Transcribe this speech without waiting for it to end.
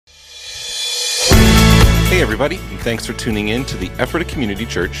Hey everybody, and thanks for tuning in to the Ephrata Community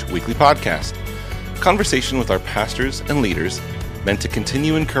Church weekly podcast. Conversation with our pastors and leaders meant to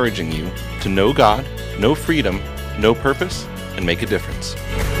continue encouraging you to know God, know freedom, know purpose, and make a difference.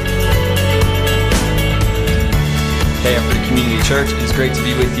 Hey, Ephrata Community Church, it's great to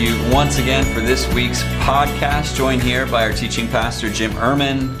be with you once again for this week's podcast. Joined here by our teaching pastor, Jim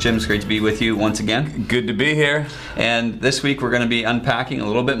Ehrman. Jim, it's great to be with you once again. Good to be here. And this week we're going to be unpacking a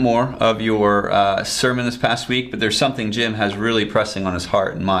little bit more of your sermon this past week, but there's something Jim has really pressing on his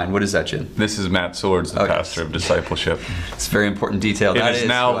heart and mind. What is that, Jim? This is Matt Swords, the pastor of discipleship. It's a very important detail. It is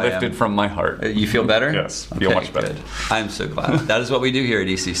now lifted from my heart. You feel better? Yes, feel much better. Good. I'm so glad. That is what we do here at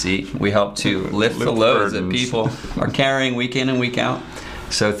ECC. We help to lift the loads that people are carrying week in and week out.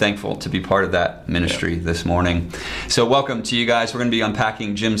 So thankful to be part of that ministry this morning. So welcome to you guys. We're going to be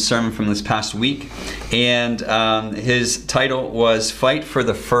unpacking Jim's sermon from this past week. And his title was Fight for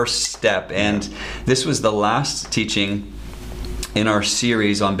the First Step. And this was the last teaching in our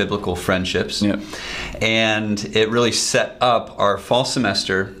series on biblical friendships. Yep. And it really set up our fall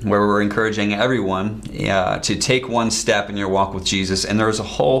semester where we're encouraging everyone to take one step in your walk with Jesus. And there's a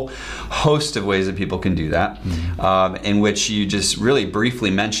whole host of ways that people can do that, in which you just really briefly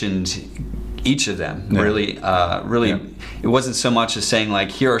mentioned each of them. It wasn't so much as saying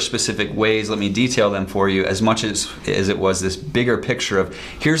like, here are specific ways, let me detail them for you, as much as it was this bigger picture of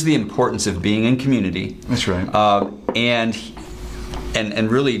here's the importance of being in community. That's right.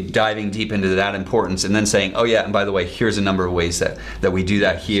 And really diving deep into that importance, and then saying, oh yeah, and by the way, here's a number of ways that we do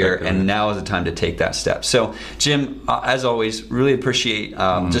that here, and now is the time to take that step. So Jim, as always, really appreciate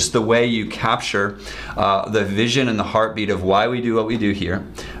just the way you capture the vision and the heartbeat of why we do what we do here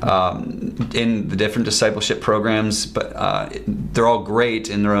in the different discipleship programs, but they're all great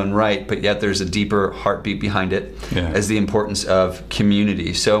in their own right, but yet there's a deeper heartbeat behind it as the importance of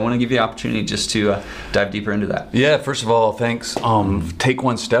community. So I want to give you the opportunity just to dive deeper into that. Yeah, first of all, thanks. Take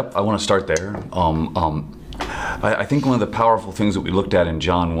one step. I want to start there. I think one of the powerful things that we looked at in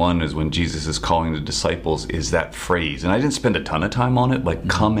John 1 is when Jesus is calling the disciples is that phrase. And I didn't spend a ton of time on it, like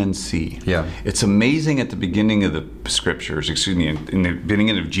come and see. Yeah. It's amazing at the beginning of the scriptures, in the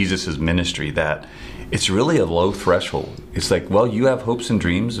beginning of Jesus' ministry, that it's really a low threshold. It's like, well, you have hopes and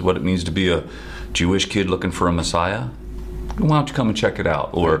dreams, what it means to be a Jewish kid looking for a Messiah. Why don't you come and check it out?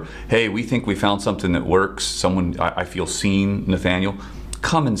 Or, hey, we think we found something that works. I feel seen, Nathaniel.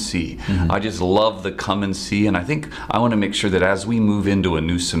 Come and see. I just love the come and see, and I think I want to make sure that as we move into a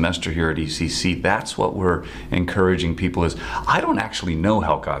new semester here at ECC, that's what we're encouraging people is, I don't actually know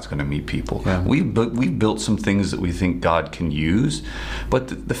how God's going to meet people. Yeah. We've built some things that we think God can use,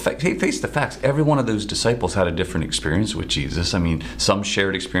 but face the facts, every one of those disciples had a different experience with Jesus. I mean, some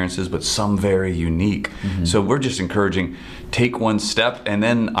shared experiences, but some very unique. So we're just encouraging, take one step, and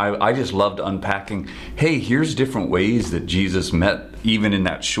then I just loved unpacking, hey, here's different ways that Jesus met, even in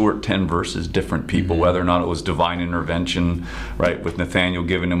that short 10 verses, different people, whether or not it was divine intervention, right, with Nathaniel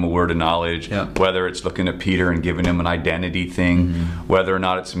giving him a word of knowledge, whether it's looking at Peter and giving him an identity thing, whether or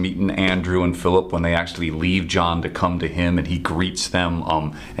not it's meeting Andrew and Philip when they actually leave John to come to him and he greets them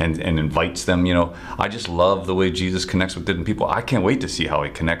and invites them. You know, I just love the way Jesus connects with different people. I can't wait to see how he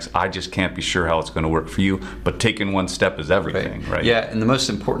connects. I just can't be sure how it's going to work for you, but taking one step is everything, right? Yeah, and the most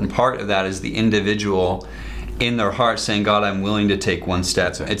important part of that is the individual in their heart saying, God, I'm willing to take one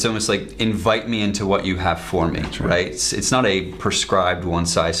step. It's almost like, invite me into what you have for me, right? It's not a prescribed one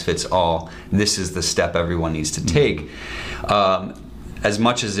size fits all. This is the step everyone needs to take. As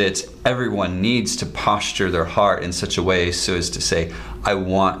much as it's everyone needs to posture their heart in such a way so as to say, I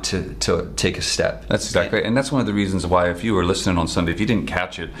want to take a step. That's exactly right. And that's one of the reasons why, if you were listening on Sunday, if you didn't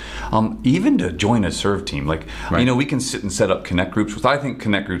catch it, even to join a serve team, like, you know, we can sit and set up connect groups, which I think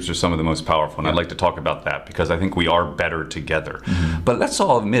connect groups are some of the most powerful. And I'd like to talk about that because I think we are better together. But let's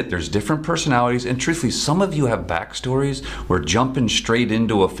all admit there's different personalities. And truthfully, some of you have backstories where jumping straight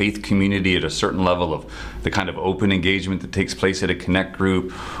into a faith community at a certain level of the kind of open engagement that takes place at a connect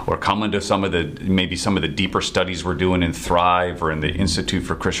group, or coming to some of the deeper studies we're doing in Thrive or in the Institute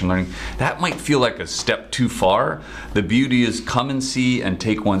for Christian Learning, that might feel like a step too far. The beauty is come and see and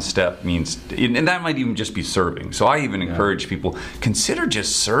take one step means, and that might even just be serving. So I even encourage people, consider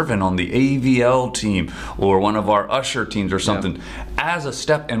just serving on the AVL team or one of our usher teams or something as a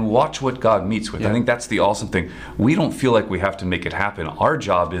step, and watch what God meets with. I think that's the awesome thing. We don't feel like we have to make it happen. Our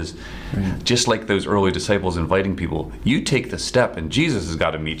job is, just like those early disciples inviting people, you take the step and Jesus has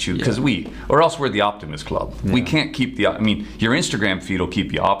got to meet you, because or else we're the optimist club. We can't keep your Instagram canned feed will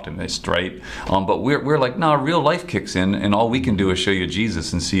keep you optimist, right? But we're like, no, real life kicks in, and all we can do is show you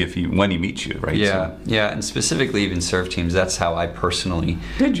Jesus and see when he meets you, right? Yeah, and specifically even serve teams, that's how I personally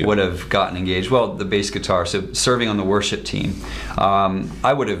would have gotten engaged. Well, the bass guitar, so serving on the worship team.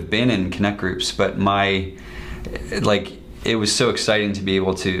 I would have been in connect groups, but it was so exciting to be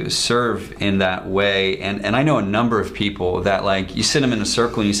able to serve in that way. And I know a number of people that, like, you sit them in a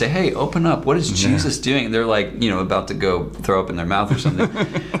circle and you say, hey, open up. What is Jesus doing? And they're like, about to go throw up in their mouth or something.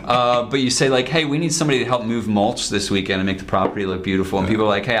 But you say, like, hey, we need somebody to help move mulch this weekend and make the property look beautiful. And people are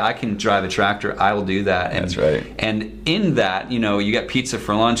like, hey, I can drive a tractor. I will do that. And, that's right. And in that, you get pizza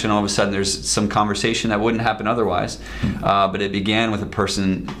for lunch, and all of a sudden there's some conversation that wouldn't happen otherwise. But it began with a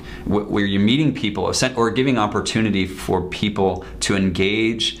person where you're meeting people or giving opportunity for people to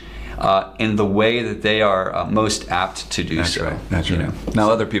engage in the way that they are most apt to do. That's so. Right. That's right.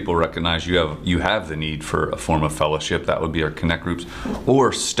 Now, other people recognize you have the need for a form of fellowship. That would be our connect groups,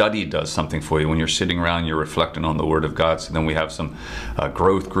 or study does something for you when you're sitting around, you're reflecting on the Word of God. So then we have some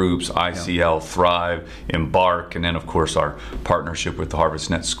growth groups, ICL, Thrive, Embark, and then of course our partnership with the Harvest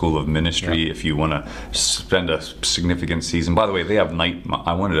Net School of Ministry. If you want to spend a significant season, by the way, they have night.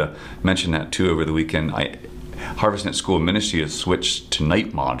 I wanted to mention that too over the weekend. Harvest Net School of Ministry has switched to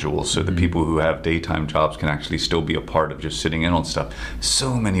night modules so that people who have daytime jobs can actually still be a part of just sitting in on stuff.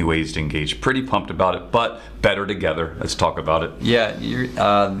 So many ways to engage. Pretty pumped about it, but better together. Let's talk about it. Yeah,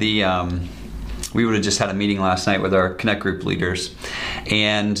 we would have just had a meeting last night with our Connect group leaders,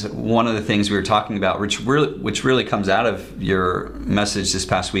 and one of the things we were talking about, which really comes out of your message this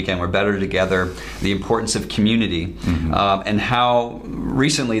past weekend, we're better together, the importance of community, and how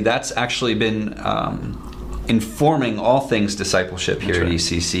recently that's actually been informing all things discipleship here at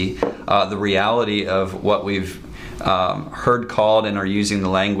ECC. The reality of what we've heard called and are using the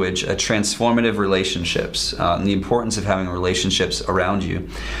language, transformative relationships, and the importance of having relationships around you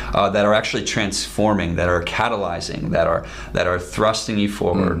that are actually transforming, that are catalyzing, that are thrusting you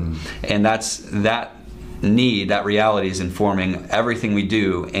forward. And that reality is informing everything we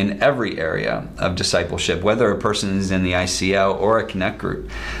do in every area of discipleship, whether a person is in the ICL or a connect group,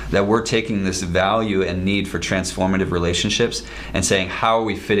 that we're taking this value and need for transformative relationships and saying, how are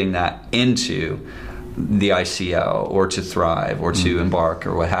we fitting that into the ICL or to Thrive or to Embark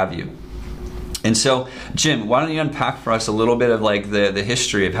or what have you. And so, Jim, why don't you unpack for us a little bit of like the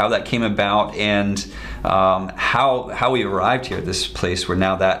history of how that came about and how we arrived here at this place where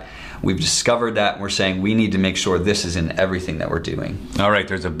now that we've discovered that, we're saying we need to make sure this is in everything that we're doing. All right,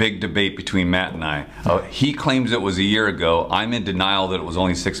 there's a big debate between Matt and I. He claims it was a year ago. I'm in denial that it was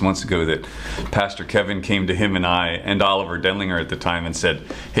only 6 months ago that Pastor Kevin came to him and I and Oliver Denlinger at the time and said,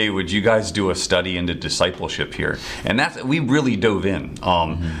 hey, would you guys do a study into discipleship here? And we really dove in,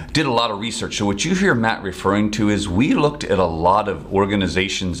 did a lot of research. So what you hear Matt referring to is we looked at a lot of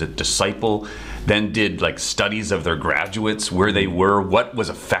organizations that disciple, then did like studies of their graduates, where they were, what was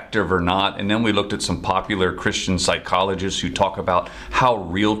effective or not, and then we looked at some popular Christian psychologists who talk about how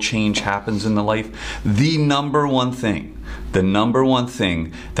real change happens in the life. The number one thing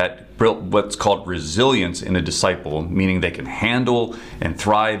that what's called resilience in a disciple, meaning they can handle and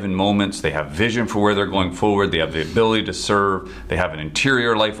thrive in moments, they have vision for where they're going forward, they have the ability to serve, they have an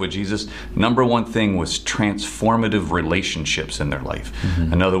interior life with Jesus. Number one thing was transformative relationships in their life.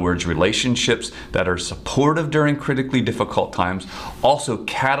 In other words, relationships that are supportive during critically difficult times, also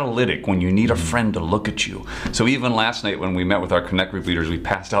catalytic when you need a friend to look at you. So even last night when we met with our Connect group leaders, we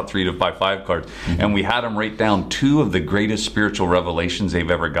passed out 3 to 5 cards, and we had them write down 2 of the greatest spiritual revelations they've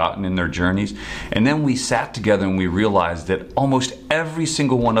ever gotten in their journeys. And then we sat together and we realized that almost every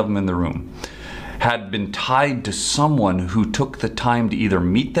single one of them in the room had been tied to someone who took the time to either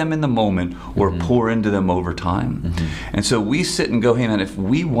meet them in the moment or pour into them over time. And so we sit and go, hey man, if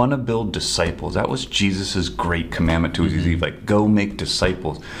we want to build disciples, that was Jesus's great commandment to his Eve, like go make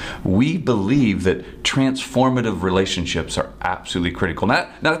disciples. We believe that transformative relationships are absolutely critical. Now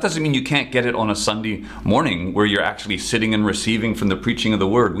that doesn't mean you can't get it on a Sunday morning where you're actually sitting and receiving from the preaching of the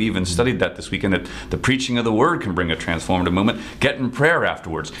Word. We even studied that this weekend, that the preaching of the Word can bring a transformative moment. Get in prayer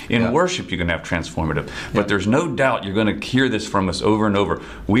afterwards. In worship, you can have transformative. But there's no doubt you're going to hear this from us over and over.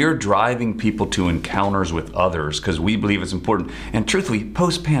 We are driving people to encounters with others because we believe it's important. And truthfully,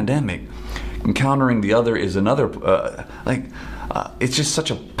 post-pandemic, encountering the other is another, it's just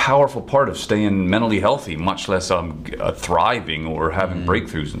such a powerful part of staying mentally healthy, much less thriving or having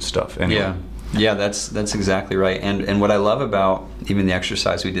breakthroughs and stuff. Anyway. Yeah, that's exactly right. And what I love about even the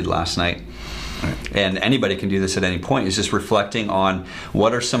exercise we did last night Right. And anybody can do this at any point, is just reflecting on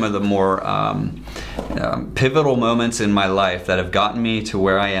what are some of the more pivotal moments in my life that have gotten me to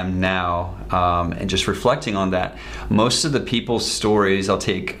where I am now, and just reflecting on that. Most of the people's stories, I'll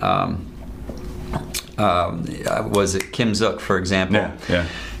take, was it Kim Zook, for example? Yeah.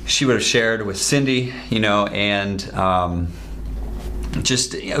 She would have shared with Cindy, and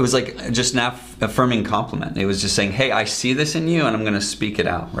it was like just an affirming compliment. It was just saying, hey, I see this in you and I'm going to speak it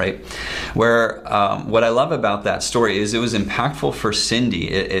out, right? Where what I love about that story is it was impactful for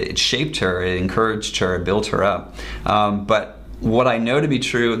Cindy. It shaped her, it encouraged her, it built her up. But what I know to be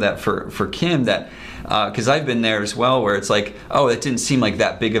true that for Kim, that because I've been there as well, where it's like, oh, it didn't seem like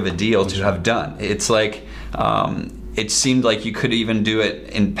that big of a deal to have done. It's like, it seemed like you could even do it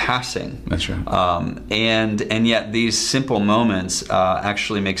in passing. That's right. And yet these simple moments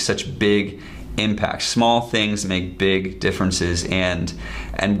actually make such big impacts. Small things make big differences, and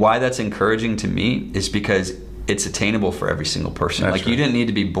why that's encouraging to me is because it's attainable for every single person. That's like right. You didn't need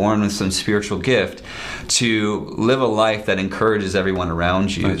to be born with some spiritual gift to live a life that encourages everyone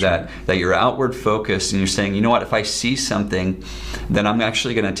around you. That you're outward focused and you're saying, you know what, if I see something, then I'm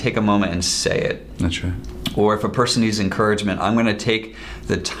actually going to take a moment and say it. That's right. Or if a person needs encouragement, I'm going to take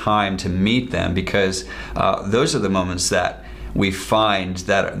the time to meet them, because those are the moments that we find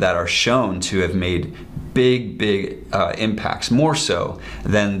that are shown to have made big impacts, more so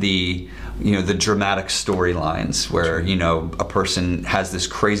than the dramatic storylines where a person has this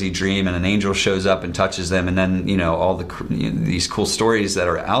crazy dream and an angel shows up and touches them, and then all these cool stories that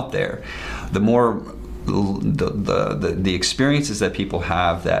are out there. The more the experiences that people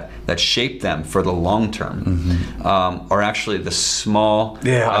have that shape them for the long term are actually the small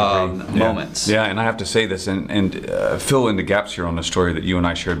moments. Yeah, and I have to say this and fill in the gaps here on the story that you and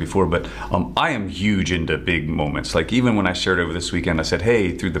I shared before, but I am huge into big moments. Like even when I shared over this weekend, I said,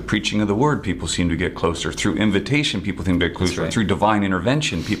 hey, through the preaching of the word, people seem to get closer. Through invitation, people seem to get closer. Right. Through divine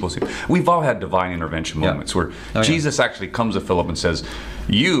intervention, we've all had divine intervention moments where Jesus actually comes to Philip and says,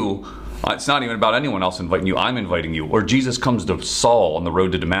 it's not even about anyone else inviting you, I'm inviting you. Or Jesus comes to Saul on the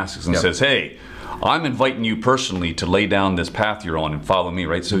road to Damascus and says, hey, I'm inviting you personally to lay down this path you're on and follow me,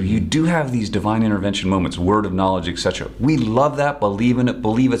 right? So you do have these divine intervention moments, word of knowledge, etc. We love that, believe in it,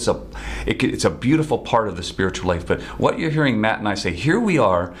 believe it's a beautiful part of the spiritual life. But what you're hearing Matt and I say, here we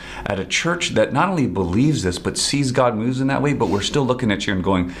are at a church that not only believes this, but sees God moves in that way, but we're still looking at you and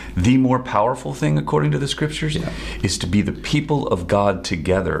going, the more powerful thing, according to the scriptures, is to be the people of God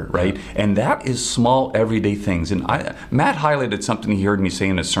together, right? Yeah. And that is small, everyday things. And Matt highlighted something he heard me say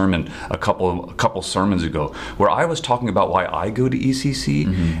in a sermon a couple sermons ago, where I was talking about why I go to ECC,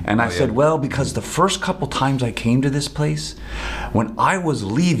 and I said, well, because the first couple times I came to this place, when I was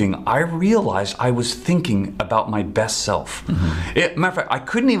leaving, I realized I was thinking about my best self. Matter of fact, I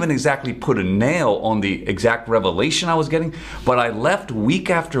couldn't even exactly put a nail on the exact revelation I was getting, but I left week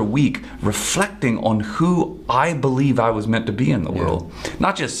after week reflecting on who I believe I was meant to be in the world.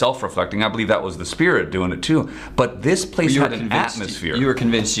 Not just self-reflecting, I believe that was the Spirit doing it too, but this place had an atmosphere. You were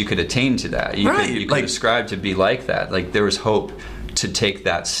convinced you could attain to that. You could ascribe to be like that. Like there was hope to take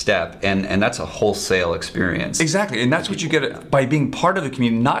that step, and that's a wholesale experience. Exactly, and that's what you get by being part of the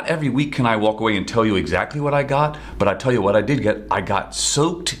community. Not every week can I walk away and tell you exactly what I got, but I tell you what I did get. I got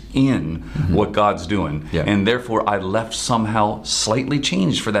soaked in what God's doing, and therefore I left somehow slightly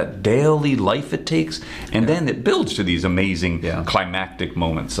changed for that daily life it takes, and then it builds to these amazing climactic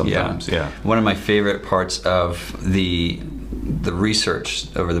moments sometimes. One of my favorite parts of the research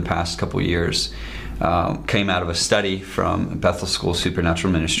over the past couple of years came out of a study from Bethel School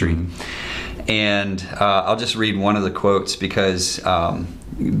Supernatural Ministry. And I'll just read one of the quotes, because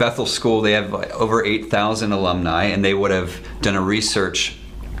Bethel School, they have over 8,000 alumni, and they would have done a research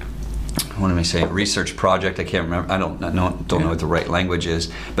project. I can't remember. I don't know what the right language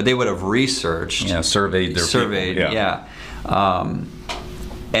is, but they would have researched, surveyed their people.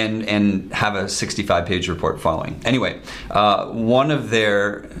 And have a 65-page report following. Anyway, one of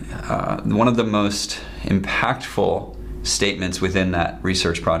the most impactful statements within that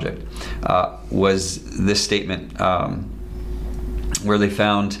research project was this statement, where they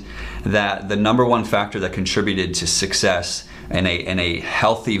found that the number one factor that contributed to success and a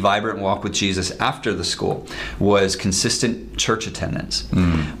healthy, vibrant walk with Jesus after the school was consistent church attendance,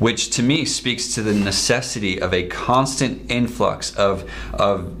 which to me speaks to the necessity of a constant influx of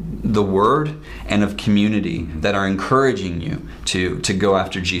the Word and of community that are encouraging you to go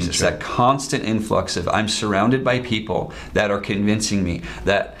after Jesus. That constant influx of, I'm surrounded by people that are convincing me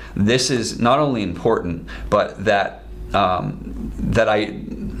that this is not only important, but that how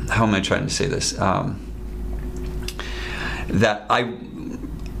am I trying to say this? That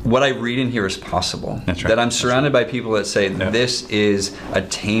what I read in here is possible. That's right. That I'm surrounded by people that say this is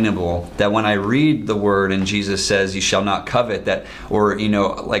attainable. That when I read the word and Jesus says, "You shall not covet," that, or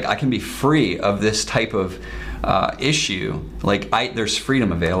like I can be free of this type of issue. Like there's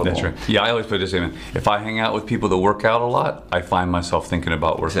freedom available. That's right. Yeah, I always put it this way. If I hang out with people that work out a lot, I find myself thinking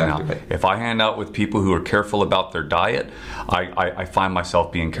about working out. Right. If I hang out with people who are careful about their diet, I find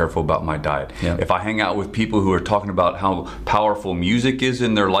myself being careful about my diet. Yeah. If I hang out with people who are talking about how powerful music is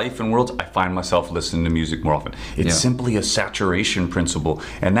in their life and worlds, I find myself listening to music more often. It's simply a saturation principle,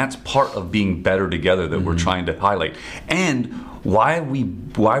 and that's part of being better together that we're trying to highlight. And why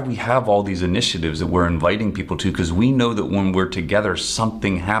we have all these initiatives that we're inviting people to, because we know that when we're together,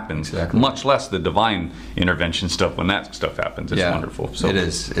 something happens. Exactly. Much less the divine intervention stuff. When that stuff happens, it's wonderful. So it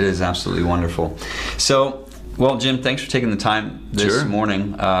is absolutely wonderful. So, well, Jim, thanks for taking the time this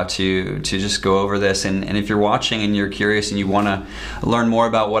morning to just go over this. And if you're watching and you're curious and you want to learn more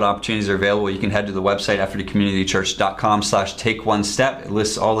about what opportunities are available, you can head to the website effortcommunitychurch.com/take1step. It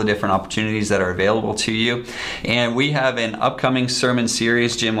lists all the different opportunities that are available to you. And we have an upcoming sermon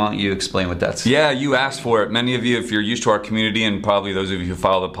series. Jim, why don't you explain what that's? Yeah, you asked for it. Many of you, if you're used to our community, and probably those of you who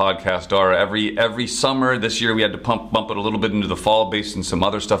follow the podcast are, every summer this year we had to bump it a little bit into the fall based on some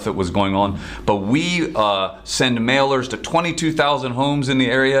other stuff that was going on. But we send mailers to 22,000 homes in the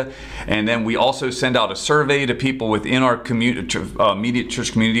area, and then we also send out a survey to people within our immediate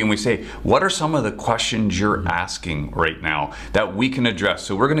church community, and we say, what are some of the questions you're asking right now that we can address?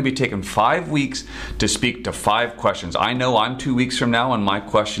 So we're going to be taking 5 weeks to speak to 5 questions. I know I'm 2 weeks from now, and my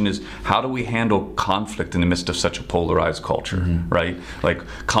question is, how do we handle conflict in the midst of such a polarized culture, right? Like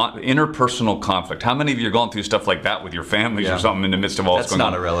interpersonal conflict. How many of you are going through stuff like that with your families or something in the midst of all that's going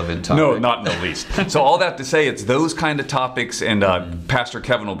on? That's not a relevant topic. No, not in the least. So all that to say, it's those kind of topics, and Pastor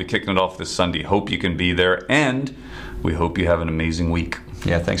Kevin will be kicking it off this Sunday. Hope you can be there, and we hope you have an amazing week.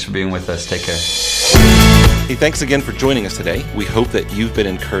 Yeah, thanks for being with us. Take care. Hey, thanks again for joining us today. We hope that you've been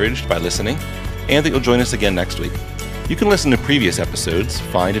encouraged by listening and that you'll join us again next week. You can listen to previous episodes,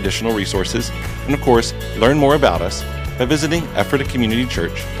 find additional resources, and of course, learn more about us by visiting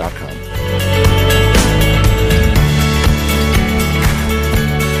effortcommunitychurch.com.